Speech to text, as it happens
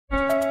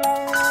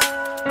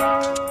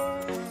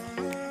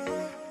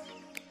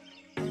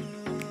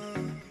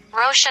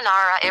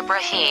Roshanara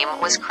Ebrahim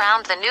was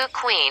crowned the new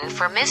queen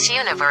for Miss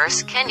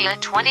Universe Kenya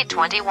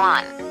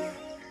 2021.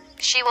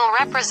 She will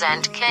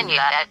represent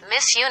Kenya at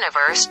Miss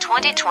Universe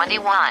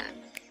 2021.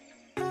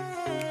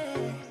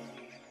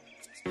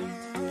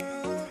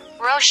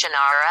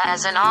 Roshanara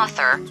is an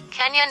author,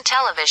 Kenyan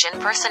television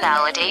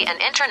personality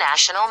and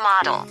international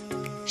model.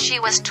 She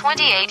was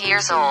 28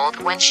 years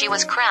old when she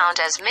was crowned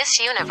as Miss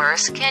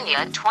Universe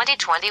Kenya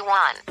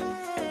 2021.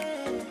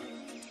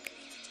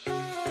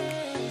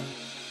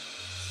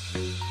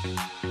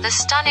 The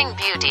stunning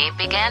beauty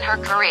began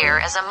her career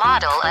as a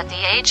model at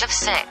the age of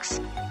 6.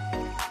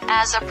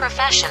 As a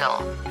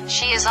professional,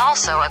 she is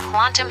also a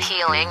quantum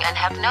healing and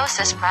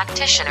hypnosis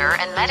practitioner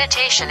and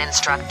meditation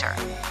instructor.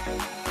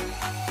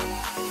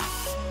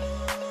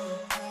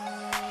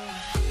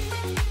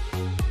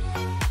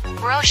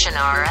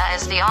 Roshanara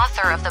is the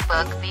author of the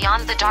book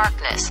Beyond the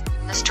Darkness,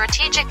 The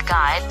Strategic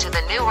Guide to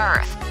the New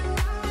Earth.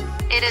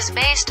 It is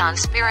based on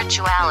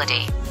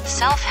spirituality,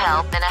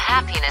 self-help and a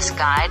happiness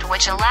guide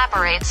which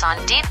elaborates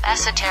on deep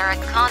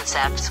esoteric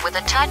concepts with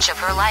a touch of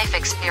her life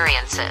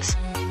experiences.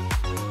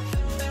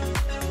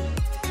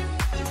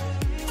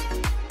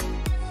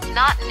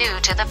 Not new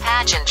to the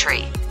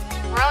pageantry.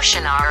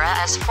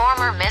 Roshanara is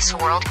former Miss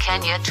World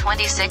Kenya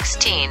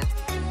 2016.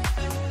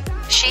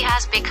 She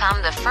has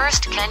become the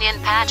first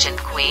Kenyan pageant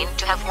queen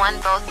to have won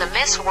both the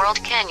Miss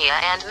World Kenya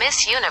and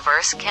Miss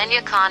Universe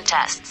Kenya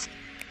contests.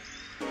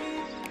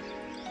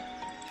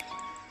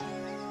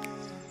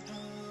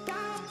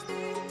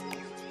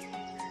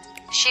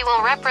 She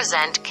will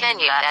represent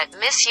Kenya at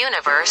Miss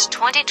Universe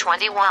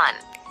 2021.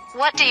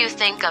 What do you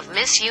think of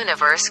Miss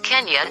Universe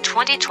Kenya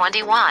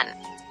 2021?